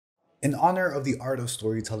In honor of the Art of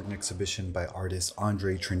Storytelling exhibition by artist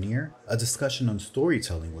Andre Trenier, a discussion on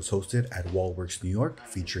storytelling was hosted at WallWorks New York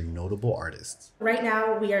featuring notable artists. Right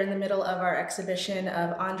now, we are in the middle of our exhibition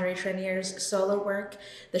of Andre Trenier's solo work.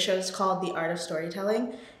 The show is called The Art of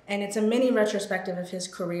Storytelling, and it's a mini retrospective of his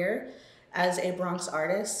career as a Bronx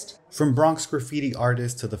artist. From Bronx graffiti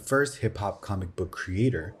artist to the first hip-hop comic book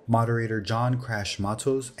creator, moderator John Crash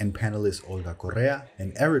Matos and panelists Olga Correa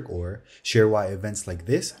and Eric Orr share why events like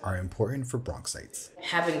this are important for Bronxites.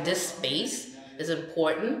 Having this space is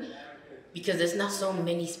important because there's not so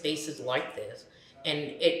many spaces like this, and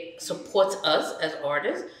it supports us as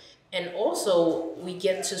artists, and also we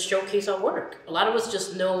get to showcase our work. A lot of us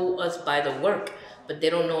just know us by the work, but they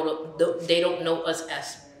don't know us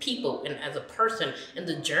as people and as a person, and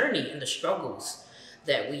the journey and the struggles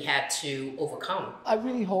that we had to overcome. I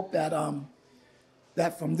really hope that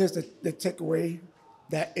that from this they take away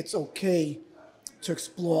that it's okay to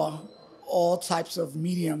explore all types of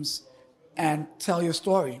mediums and tell your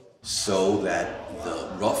story. So that the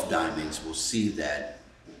rough diamonds will see that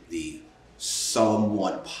the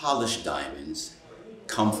somewhat polished diamonds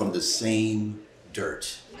come from the same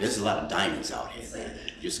dirt. There's a lot of diamonds out here, man.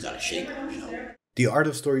 You just gotta shape them, you know. The Art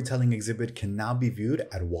of Storytelling exhibit can now be viewed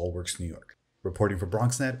at WallWorks New York. Reporting for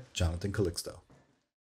BronxNet, Jonathan Calixto.